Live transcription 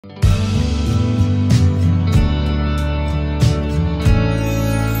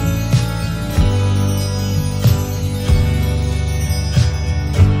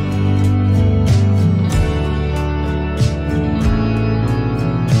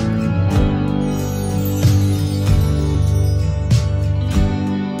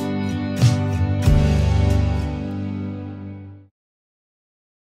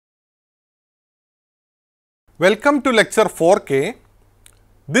Welcome to lecture 4K.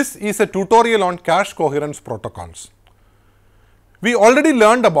 This is a tutorial on cache coherence protocols. We already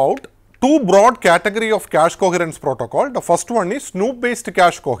learned about two broad categories of cache coherence protocol. The first one is Snoop based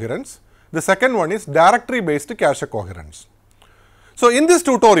cache coherence. The second one is directory based cache coherence. So, in this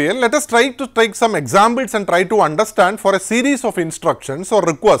tutorial, let us try to take some examples and try to understand for a series of instructions or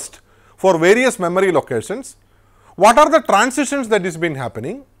requests for various memory locations, what are the transitions that is been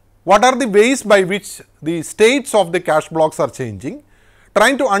happening, what are the ways by which the states of the cache blocks are changing,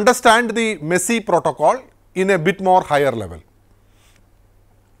 trying to understand the messy protocol in a bit more higher level.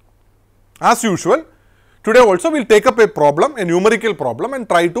 As usual, today also we will take up a problem, a numerical problem, and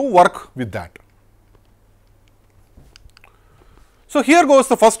try to work with that. So, here goes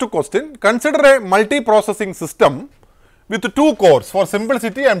the first question. Consider a multiprocessing system with two cores. For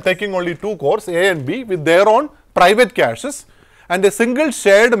simplicity, I am taking only two cores A and B with their own private caches and a single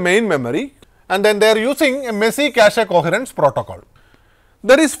shared main memory, and then they are using a messy cache coherence protocol.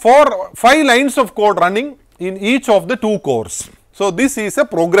 There is 5 lines of code running in each of the two cores. So, this is a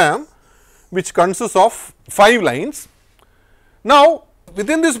program which consists of 5 lines. Now,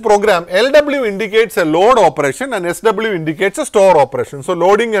 within this program, LW indicates a load operation and SW indicates a store operation. So,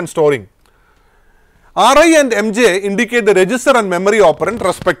 loading and storing. RI and MJ indicate the register and memory operand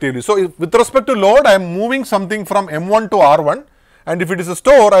respectively. So, with respect to load, I am moving something from M1 to R1, and if it is a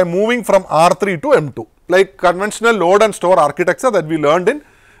store, I am moving from R3 to M2, like conventional load and store architecture that we learned in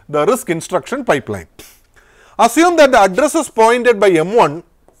the RISC instruction pipeline. Assume that the addresses pointed by M1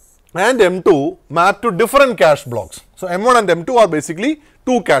 and M2 map to different cache blocks. So, M1 and M2 are basically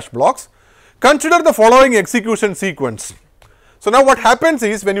two cache blocks. Consider the following execution sequence. So, now what happens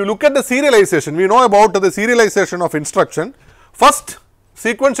is, when you look at the serialization, we know about the serialization of instruction. First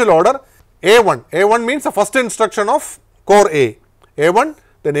sequential order A1, A1 means the first instruction of core A, A1,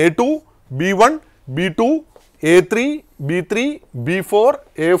 then A2, B1, B2, A3, B3, B4,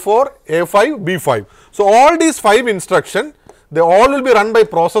 A4, A5, B5. So, all these 5 instructions, they all will be run by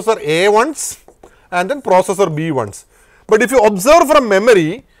processor A1s and then processor B1s. But if you observe from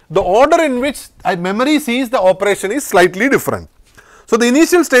memory, the order in which memory sees the operation is slightly different. So, the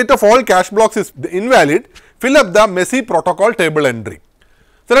initial state of all cache blocks is invalid. Fill up the messy protocol table entry.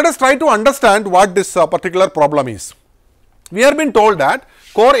 So, let us try to understand what this particular problem is. We have been told that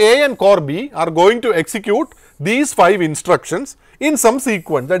core A and core B are going to execute these 5 instructions in some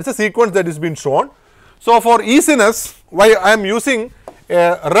sequence. That is a sequence that is been shown. So, for easiness, why I am using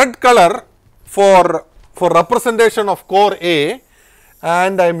a red color for representation of core A,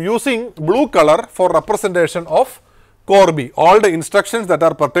 and I am using blue color for representation of core B, all the instructions that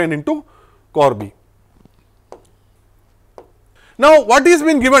are pertaining to core B. Now, what is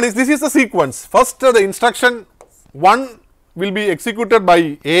been given is, this is the sequence. First, the instruction 1 will be executed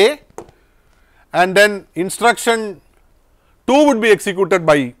by A, and then instruction 2 would be executed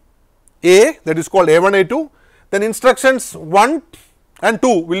by A, that is called A1, A2. Then instructions 1 and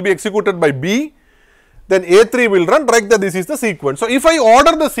 2 will be executed by B, then A3 will run, like that. This is the sequence. So, if I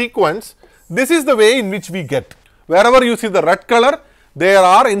order the sequence, this is the way in which we get. Wherever you see the red color, there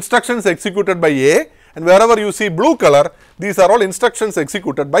are instructions executed by A, and wherever you see blue color, these are all instructions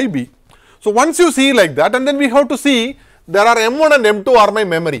executed by B. So, once you see like that, and then we have to see, there are M1 and M2 are my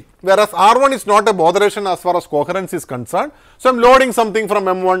memory, whereas R1 is not a botheration as far as coherence is concerned. So, I am loading something from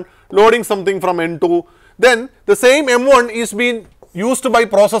M1, loading something from N2, then the same M1 is being used by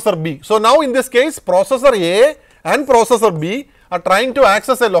processor B. So, now in this case, processor A and processor B are trying to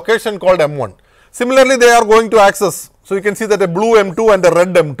access a location called M1. Similarly, they are going to access. So, you can see that a blue M2 and a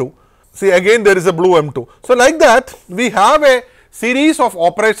red M2. See, again there is a blue M2. So, like that, we have a series of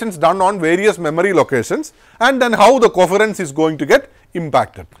operations done on various memory locations, and then how the coherence is going to get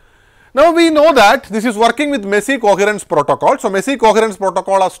impacted. Now, we know that this is working with messy coherence protocol. So, messy coherence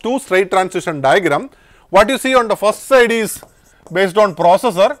protocol has two straight transition diagram. What you see on the first side is based on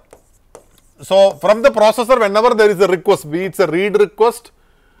processor. So, from the processor, whenever there is a request, be it a read request,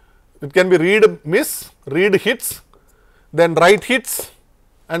 it can be read miss, read hits, then write hits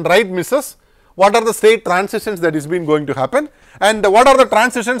and write misses. What are the state transitions that is been going to happen, and what are the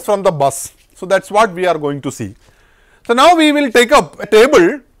transitions from the bus. So, that is what we are going to see. So, now we will take up a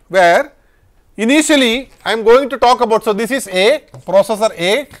table where initially I am going to talk about. So, this is A, processor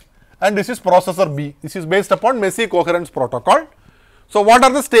A, and this is processor B. This is based upon messy coherence protocol. So, what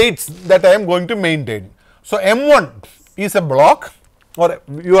are the states that I am going to maintain? So, M1 is a block, or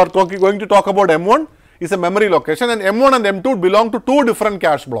you are going to talk about M1 is a memory location, and M1 and M2 belong to two different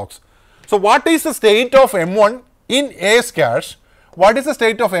cache blocks. So, what is the state of M1 in A's cache? What is the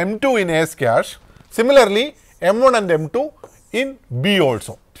state of M2 in A's cache? Similarly, M1 and M2 in B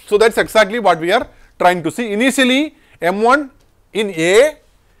also. So, that is exactly what we are trying to see. Initially M1 in A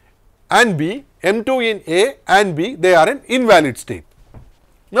and B, M2 in A and B, they are in invalid state.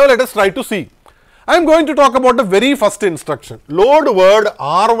 Now let us try to see. I am going to talk about the very first instruction, load word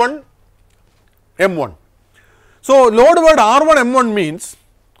R1 M1. So load word R1 M1 means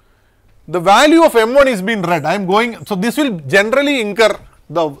the value of M1 is being read. I am going, so this will generally incur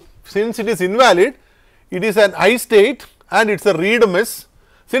the, since it is invalid, it is an I state and it is a read miss.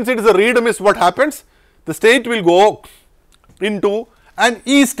 Since it is a read miss, what happens? The state will go into an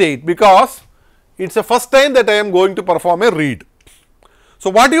E state because it is the first time that I am going to perform a read. So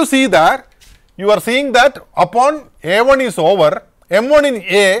what you see there, you are seeing that upon A1 is over, M1 in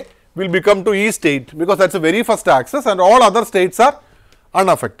A will become to E state because that is the very first access and all other states are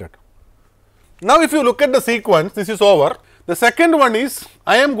unaffected. Now if you look at the sequence, this is over. The second one is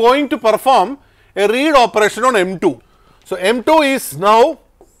I am going to perform a read operation on M2. So M2 is now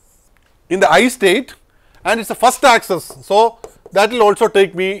in the I state and it is the first access. So that will also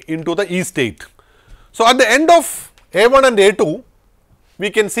take me into the E state. So at the end of A1 and A2, we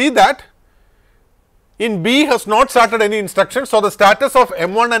can see that in B has not started any instruction. So the status of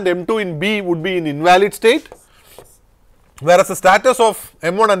M1 and M2 in B would be in invalid state, whereas the status of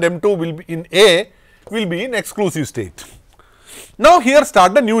M1 and M2 will be in A will be in exclusive state. Now here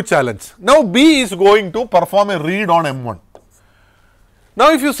start the new challenge. Now B is going to perform a read on M1.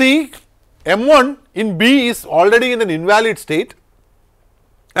 Now if you see, M1 in B is already in an invalid state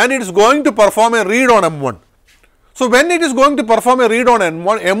and it is going to perform a read on M1. So when it is going to perform a read on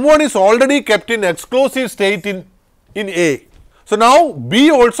M1, M1 is already kept in exclusive state in A. So now B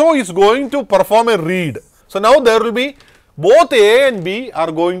also is going to perform a read. So now there will be both A and B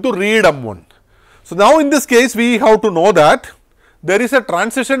are going to read M1. So now in this case we have to know that there is a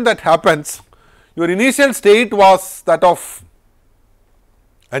transition that happens. Your initial state was that of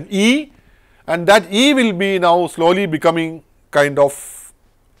an E and that E will be now slowly becoming kind of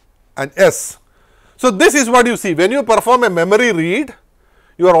an S. So this is what you see, when you perform a memory read,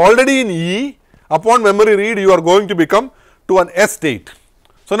 you are already in E, upon memory read you are going to become to an S state.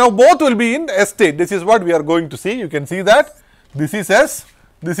 So now both will be in S state, this is what we are going to see, you can see that this is S,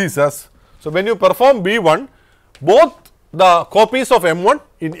 this is S. So when you perform B1, both the copies of M1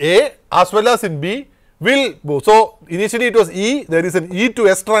 in A as well as in B will go. So initially it was E, there is an E to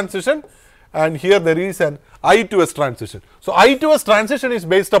S transition and here there is an I to S transition. So I to S transition is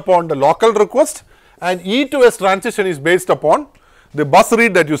based upon the local request and E to S transition is based upon the bus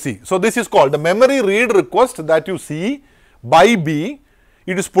read that you see. So this is called the memory read request that you see by B.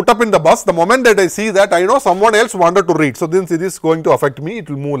 It is put up in the bus. The moment that I see that, I know someone else wanted to read. So since it is going to affect me, it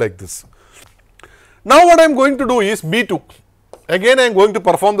will move like this. Now what I am going to do is B2. Again I am going to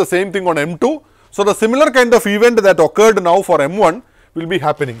perform the same thing on M2. So the similar kind of event that occurred now for M1 will be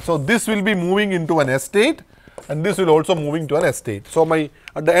happening. So this will be moving into an S state and this will also moving to an S state. So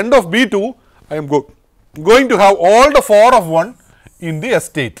at the end of B2, I am going to have all the 4 of 1 in the S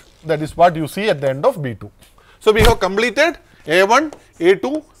state. That is what you see at the end of B2. So we have completed A1,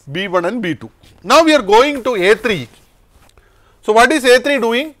 A2, B1 and B2. Now we are going to A3. So what is A3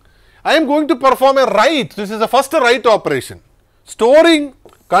 doing? I am going to perform a write. This is the first write operation, storing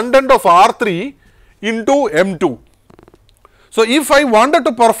content of R3 into M2. So if I wanted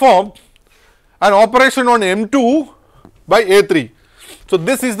to perform an operation on M2 by A3, so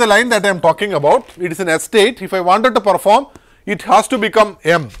this is the line that I am talking about, it is in S state. If I wanted to perform, it has to become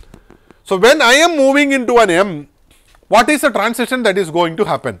M. So when I am moving into an M, what is the transition that is going to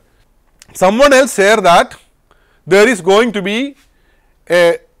happen? Someone else share that there is going to be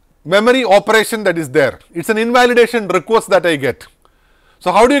a memory operation that is there. It is an invalidation request that I get.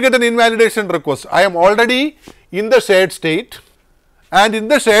 So how do you get an invalidation request? I am already in the shared state and in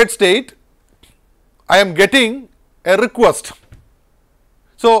the shared state, I am getting a request.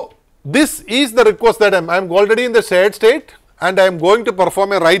 So this is the request that I am already in the shared state and I am going to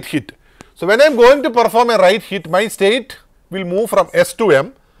perform a write hit. So when I am going to perform a write hit, my state will move from S to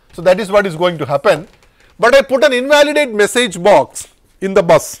M. So that is what is going to happen. But I put an invalidate message box in the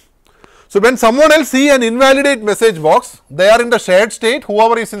bus. So when someone else see an invalidate message box, they are in the shared state,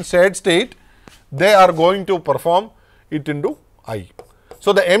 whoever is in shared state, they are going to perform it into I.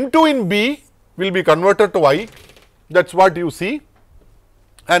 So the M2 in B will be converted to I, that is what you see.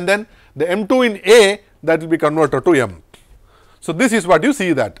 And then the M2 in A, that will be converted to M. So this is what you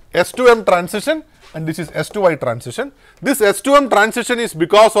see, that S to M transition and this is S to I transition. This S to M transition is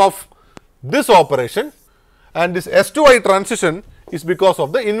because of this operation and this S to I transition is because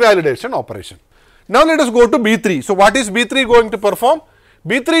of the invalidation operation. Now let us go to B3. So what is B3 going to perform?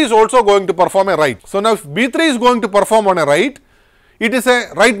 B3 is also going to perform a write. So now if B3 is going to perform on a write, it is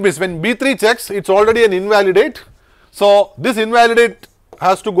a write miss. When B3 checks, it is already an invalidate. So, this invalidate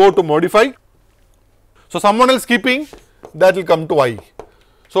has to go to modify. So, someone else keeping, that will come to I.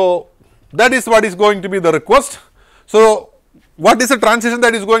 So, that is what is going to be the request. So, what is the transition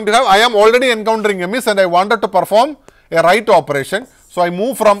that is going to have? I am already encountering a miss and I wanted to perform a write operation. So, I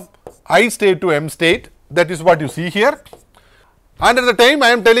move from I state to M state, that is what you see here. And at the time I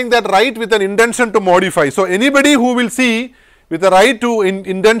am telling that write with an intention to modify. So, anybody who will see with a write to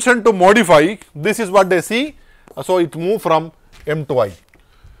intention to modify, this is what they see. So, it move from M to I.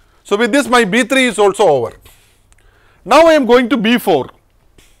 So, with this my B3 is also over. Now, I am going to B4.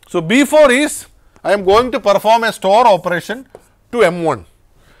 So, B4 is I am going to perform a store operation to M1.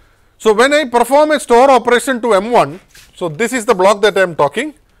 So, when I perform a store operation to M1, so this is the block that I am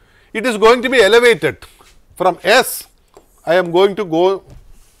talking, it is going to be elevated from S, I am going to go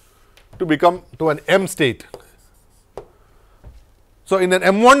to become to an M state. So, in an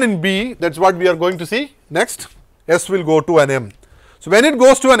M1 in B, that is what we are going to see next, S will go to an M. So, when it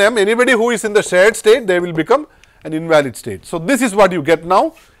goes to an M, anybody who is in the shared state, they will become an invalid state. So, this is what you get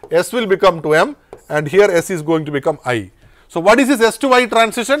now, S will become to M and here S is going to become I. So, what is this S to I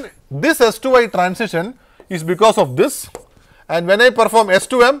transition? This S to I transition is because of this, and when I perform S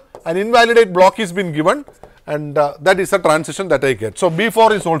to M, an invalidate block is been given, and that is a transition that I get. So,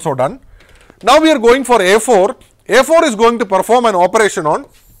 B4 is also done. Now, we are going for A4. A4 is going to perform an operation on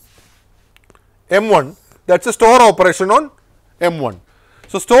M1, that is a store operation on M1.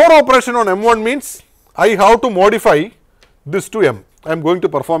 So, store operation on M1 means I have to modify this to M. I am going to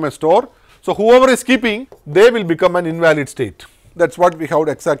perform a store. So, whoever is keeping, they will become an invalid state. That is what we have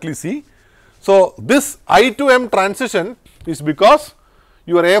to exactly see. So, this I to M transition is because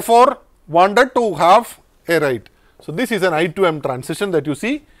your A4 wanted to have a write. So, this is an I to M transition that you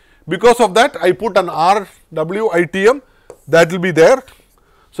see. Because of that, I put an RWITM, that will be there.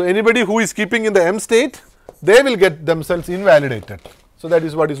 So, anybody who is keeping in the M state, they will get themselves invalidated. So, that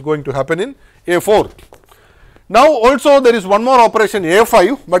is what is going to happen in A4. Now, also there is one more operation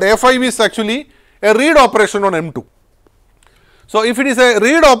A5, but A5 is actually a read operation on M2. So, if it is a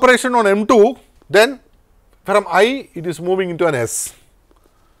read operation on M2, then from I it is moving into an S.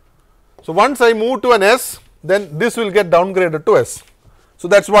 So, once I move to an S, then this will get downgraded to S. So,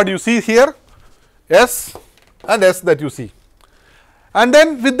 that is what you see here, S and S that you see. And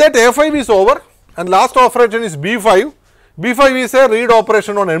then with that A5 is over and last operation is B5. B5 is a read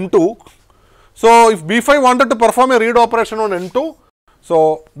operation on M2. So, if B5 wanted to perform a read operation on M2,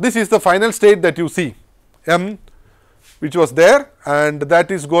 so this is the final state that you see, M which was there and that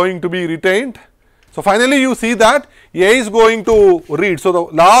is going to be retained. So, finally, you see that A is going to read. So, the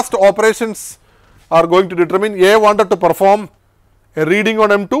last operations are going to determine A wanted to perform a reading on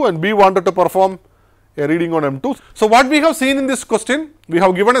M2 and B wanted to perform a reading on M2. So, what we have seen in this question, we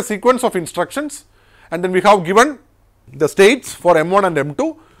have given a sequence of instructions and then we have given the states for M1 and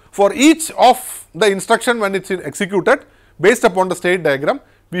M2. For each of the instruction when it is executed based upon the state diagram,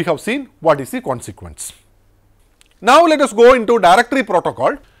 we have seen what is the consequence. Now, let us go into directory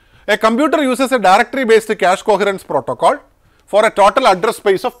protocol. A computer uses a directory based cache coherence protocol for a total address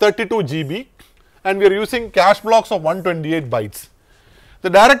space of 32 GB and we are using cache blocks of 128 bytes. The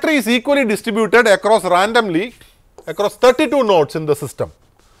directory is equally distributed across randomly across 32 nodes in the system.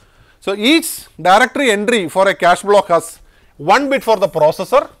 So, each directory entry for a cache block has 1 bit for the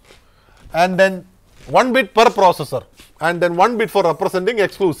processor and then 1 bit per processor and then 1 bit for representing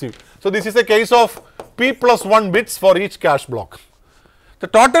exclusive. So, this is a case of P plus 1 bits for each cache block. The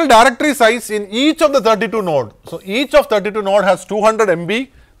total directory size in each of the 32 node. So, each of 32 node has 200 MB,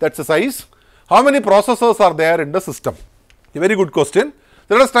 that is the size. How many processors are there in the system? A very good question.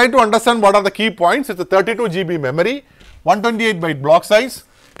 Let us try to understand what are the key points. It is a 32 GB memory, 128 byte block size,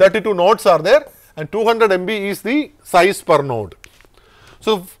 32 nodes are there and 200 MB is the size per node.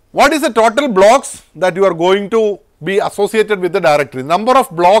 So, what is the total blocks that you are going to be associated with the directory? Number of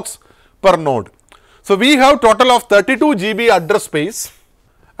blocks per node. So, we have total of 32 GB address space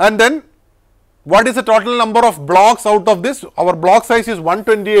and then what is the total number of blocks out of this? Our block size is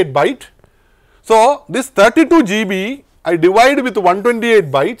 128 byte. So, this 32 GB I divide with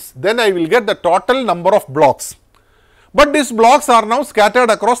 128 bytes, then I will get the total number of blocks. But these blocks are now scattered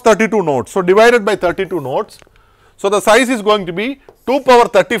across 32 nodes. So, divided by 32 nodes. So, the size is going to be 2 power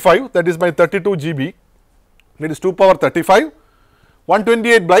 35, that is by 32 GB, that is 2 power 35,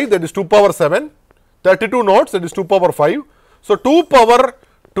 128 byte, that is 2 power 7, 32 nodes, that is 2 power 5. So, 2 power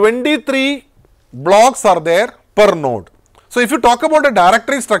 23 blocks are there per node. So, if you talk about a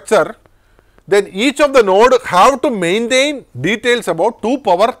directory structure, then each of the node have to maintain details about 2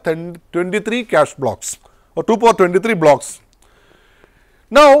 power 23 cache blocks or 2 power 23 blocks.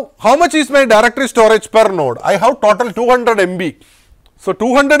 Now, how much is my directory storage per node? I have total 200 MB. So,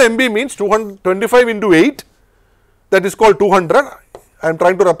 200 MB means 225 into 8, that is called 200. I am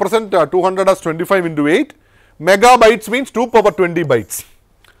trying to represent 200 as 25 into 8. Megabytes means 2 power 20 bytes.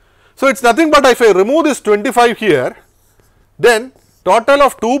 So, it is nothing but if I remove this 25 here, then total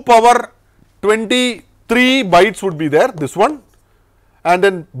of 2 power 23 bytes would be there, this one, and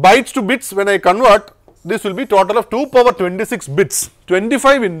then bytes to bits when I convert, this will be total of 2 power 26 bits.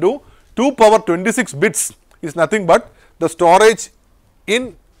 25 into 2 power 26 bits is nothing but the storage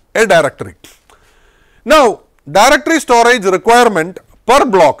in a directory. Now, directory storage requirement per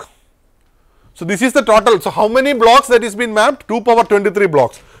block. So, this is the total. So, how many blocks that is been mapped? 2 power 23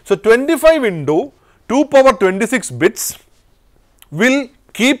 blocks. So, 25 into 2 power 26 bits will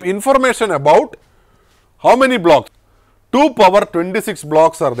keep information about how many blocks? 2 power 26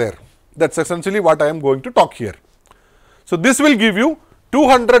 blocks are there. That is essentially what I am going to talk here. So, this will give you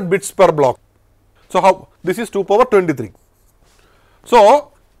 200 bits per block. So, how this is 2 power 23.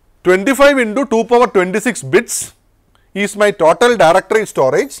 So, 25 into 2 power 26 bits is my total directory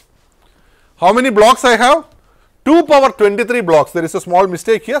storage. How many blocks I have? 2 power 23 blocks. There is a small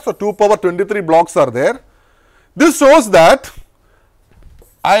mistake here. So, 2 power 23 blocks are there. This shows that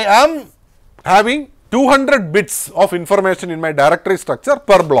I am having 200 bits of information in my directory structure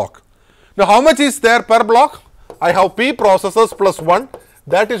per block. Now, how much is there per block? I have P processors plus 1,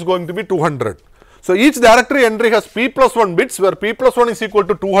 that is going to be 200. So, each directory entry has P plus 1 bits, where P plus 1 is equal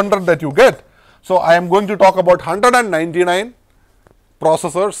to 200 that you get. So, I am going to talk about 199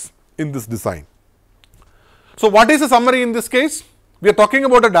 processors in this design. So, what is the summary in this case? We are talking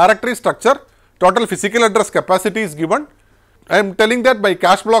about a directory structure, total physical address capacity is given. I am telling that my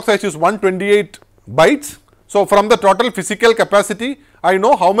cache block size is 128 bytes. So, from the total physical capacity, I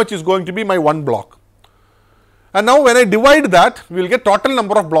know how much is going to be my one block. And now, when I divide that, we will get total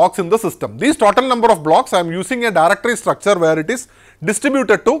number of blocks in the system. These total number of blocks, I am using a directory structure where it is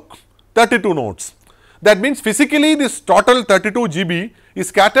distributed to 32 nodes. That means, physically this total 32 GB is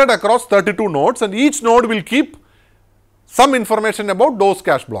scattered across 32 nodes, and each node will keep some information about those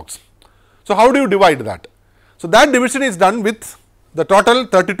cache blocks. So, how do you divide that? So, that division is done with the total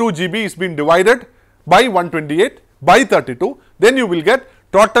 32 GB is being divided by 128 by 32, then you will get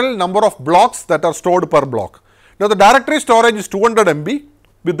total number of blocks that are stored per block. Now, the directory storage is 200 MB.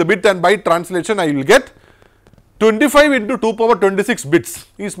 With the bit and byte translation, I will get 25 into 2 power 26 bits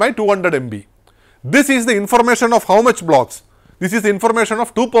is my 200 MB. This is the information of how much blocks? This is the information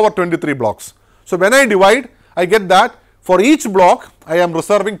of 2 power 23 blocks. So, when I divide, I get that for each block, I am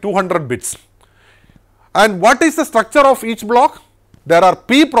reserving 200 bits. And what is the structure of each block? There are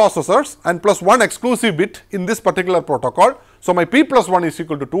P processors and plus 1 exclusive bit in this particular protocol. So, my P plus 1 is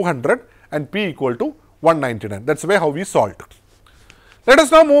equal to 200 and P equal to 199. That is the way how we solved. Let us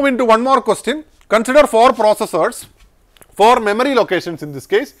now move into one more question. Consider 4 processors, 4 memory locations in this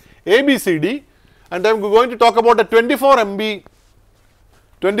case, A, B, C, D, and I am going to talk about a 24 MB,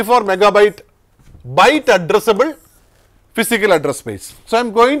 24 megabyte byte addressable physical address space. So, I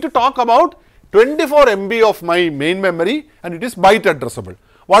am going to talk about 24 MB of my main memory and it is byte addressable.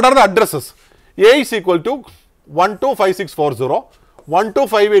 What are the addresses? A is equal to 125640,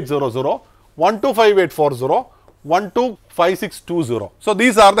 125800, 125840, 125620. So,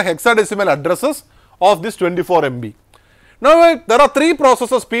 these are the hexadecimal addresses of this 24 MB. Now, there are 3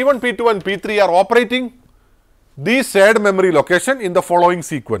 processors P1, P2 and P3 are operating the shared memory location in the following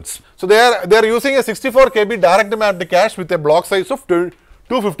sequence. So, they are using a 64 KB direct mapped cache with a block size of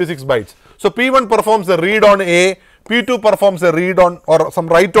 256 bytes. So, P1 performs a read on A, P2 performs a read on or some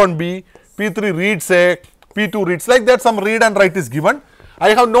write on B, P3 reads A, P2 reads, like that some read and write is given.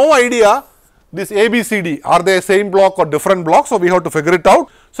 I have no idea this A, B, C, D, are they same block or different blocks? So, we have to figure it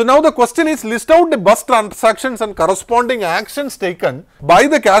out. So, now the question is list out the bus transactions and corresponding actions taken by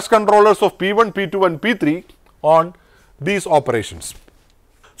the cache controllers of P1, P2 and P3 on these operations.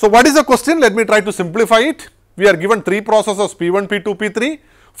 So, what is the question? Let me try to simplify it. We are given 3 processors P1, P2, P3,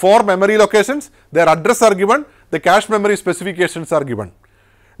 4 memory locations, their address are given, the cache memory specifications are given.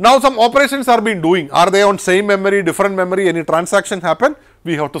 Now, some operations are being doing, are they on same memory, different memory, any transaction happen?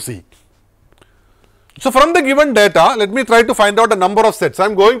 We have to see. So, from the given data, let me try to find out a number of sets. I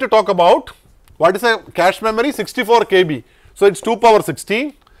am going to talk about what is a cache memory, 64 KB. So, it is 2 power 16,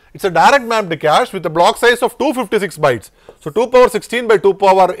 it is a direct mapped cache with a block size of 256 bytes. So, 2 power 16 by 2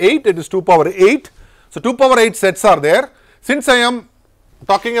 power 8, it is 2 power 8. So, 2 power 8 sets are there. Since I am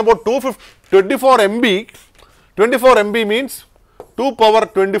talking about 24 MB, 24 MB means 2 power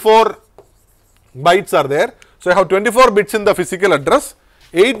 24 bytes are there. So, I have 24 bits in the physical address,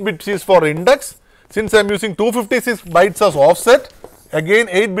 8 bits is for index. Since I am using 256 bytes as offset, again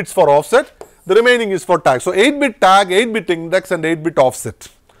 8 bits for offset, the remaining is for tag. So, 8 bit tag, 8 bit index and 8 bit offset.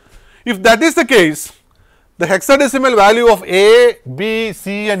 If that is the case, the hexadecimal value of A, B,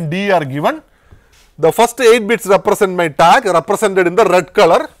 C and D are given. The first 8 bits represent my tag, represented in the red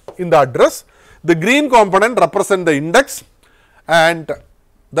color in the address. The green component represent the index and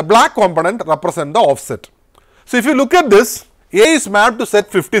the black component represent the offset. So, if you look at this, A is mapped to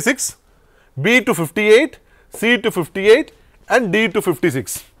set 56, B to 58, C to 58 and D to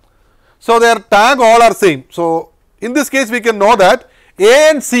 56. So, their tag all are same. So, in this case we can know that A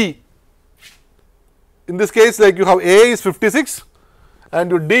and C, in this case like you have A is 56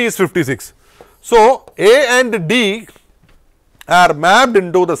 and your D is 56. So, A and D are mapped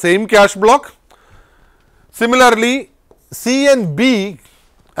into the same cache block. Similarly, C and B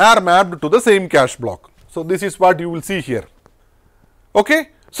are mapped to the same cache block. So, this is what you will see here. Okay.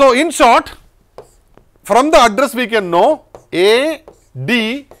 So, in short, from the address we can know A,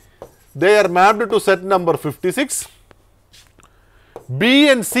 D, they are mapped to set number 56, B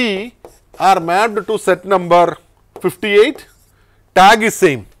and C are mapped to set number 58, tag is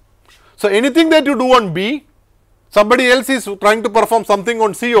same. So, anything that you do on B, somebody else is trying to perform something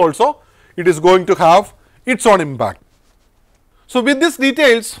on C also, it is going to have its own impact. So, with these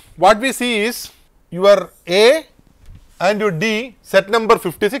details, what we see is your A and your D set number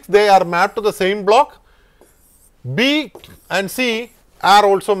 56, they are mapped to the same block, B and C are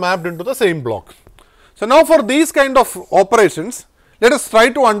also mapped into the same block. So, now for these kind of operations, let us try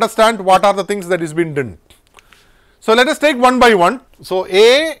to understand what are the things that is being done. So, let us take one by one. So,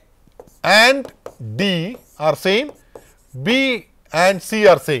 A and D are same, B and C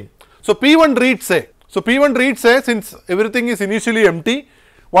are same. So, P1 reads A. So, P1 reads A, since everything is initially empty,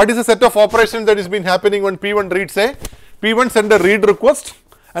 what is the set of operations that is been happening when P1 reads A? P1 send a read request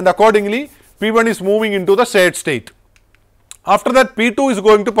and accordingly P1 is moving into the shared state. After that P2 is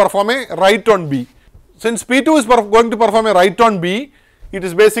going to perform a write on B. Since P2 is going to perform a write on B, it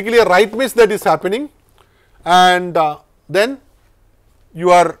is basically a write miss that is happening and then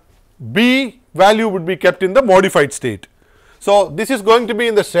your B value would be kept in the modified state. So, this is going to be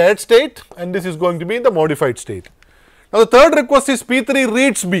in the shared state and this is going to be in the modified state. Now, the third request is P3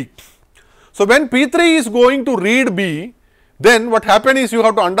 reads B. So, when P3 is going to read B, then what happens is you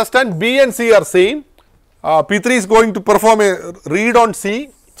have to understand B and C are same. P3 is going to perform a read on C.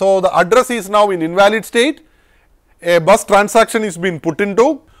 So, the address is now in invalid state, a bus transaction is being put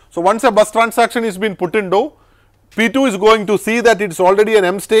into. So, once a bus transaction is being put into, P2 is going to see that it is already an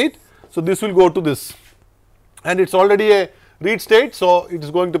M state. So, this will go to this and it is already a read state. So, it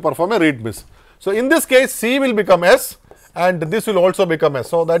is going to perform a read miss. So, in this case C will become S and this will also become S.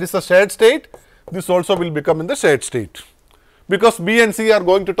 So, that is the shared state, this also will become in the shared state because B and C are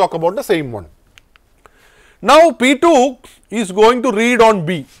going to talk about the same one. Now, P2 is going to read on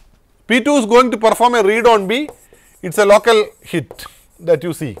B. P2 is going to perform a read on B. It is a local hit that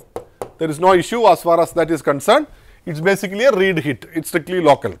you see. There is no issue as far as that is concerned. It is basically a read hit. It is strictly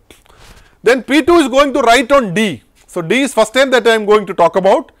local. Then P2 is going to write on D. So, D is first time that I am going to talk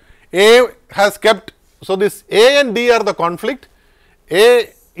about. A has kept, so this A and D are the conflict.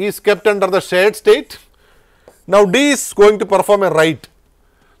 A is kept under the shared state. Now, D is going to perform a write.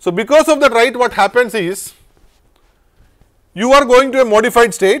 So, because of that write, what happens is, you are going to a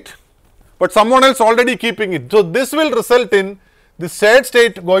modified state, but someone else already keeping it. So, this will result in this shared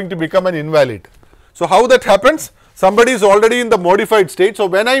state going to become an invalid. So, how that happens? Somebody is already in the modified state. So,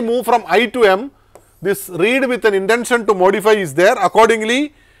 when I move from I to M, this read with an intention to modify is there.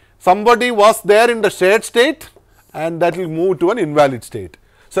 Accordingly, somebody was there in the shared state and that will move to an invalid state.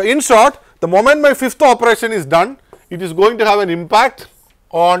 So, in short, the moment my fifth operation is done, it is going to have an impact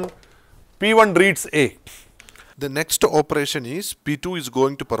on P1 reads A. The next operation is P2 is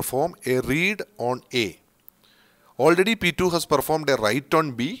going to perform a read on A. Already P2 has performed a write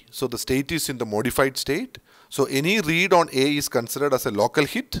on B, so the state is in the modified state. So, any read on A is considered as a local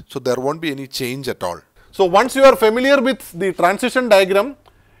hit, so there won't be any change at all. So, once you are familiar with the transition diagram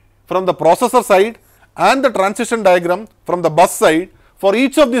from the processor side and the transition diagram from the bus side, for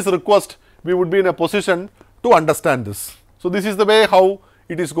each of these requests, we would be in a position to understand this. So, this is the way how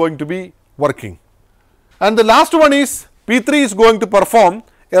it is going to be working. And the last one is P3 is going to perform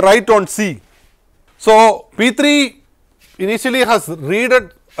a write on C. So, P3 initially has read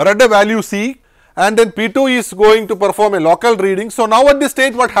a value C and then P2 is going to perform a local reading. So, now at this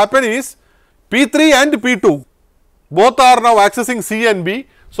state what happened is P3 and P2 both are now accessing C and B.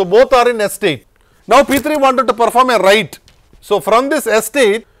 So, both are in S state. Now, P3 wanted to perform a write. So, from this S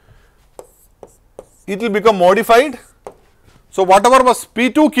state it will become modified. So, whatever was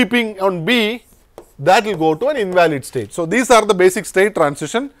P2 keeping on B, that will go to an invalid state. So, these are the basic state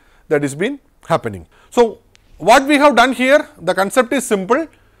transition that is been happening. So, what we have done here, the concept is simple.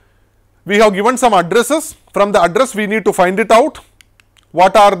 We have given some addresses. From the address we need to find it out.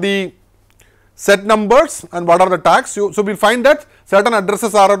 What are the set numbers and what are the tags. So, we will find that certain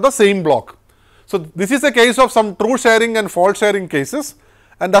addresses are of the same block. So, this is a case of some true sharing and false sharing cases,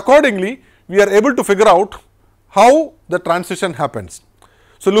 and accordingly we are able to figure out how the transition happens.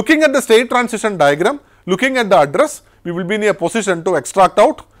 So, looking at the state transition diagram, looking at the address, we will be in a position to extract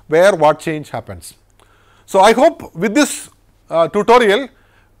out where what change happens. So, I hope with this tutorial,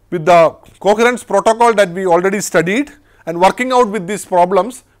 with the coherence protocol that we already studied and working out with these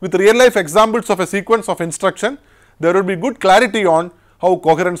problems with real life examples of a sequence of instruction, there will be good clarity on how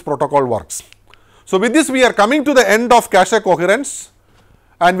coherence protocol works. So, with this we are coming to the end of cache coherence,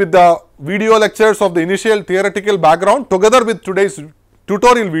 and with the video lectures of the initial theoretical background together with today's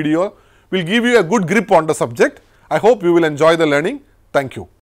tutorial video will give you a good grip on the subject. I hope you will enjoy the learning. Thank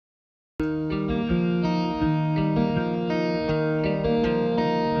you.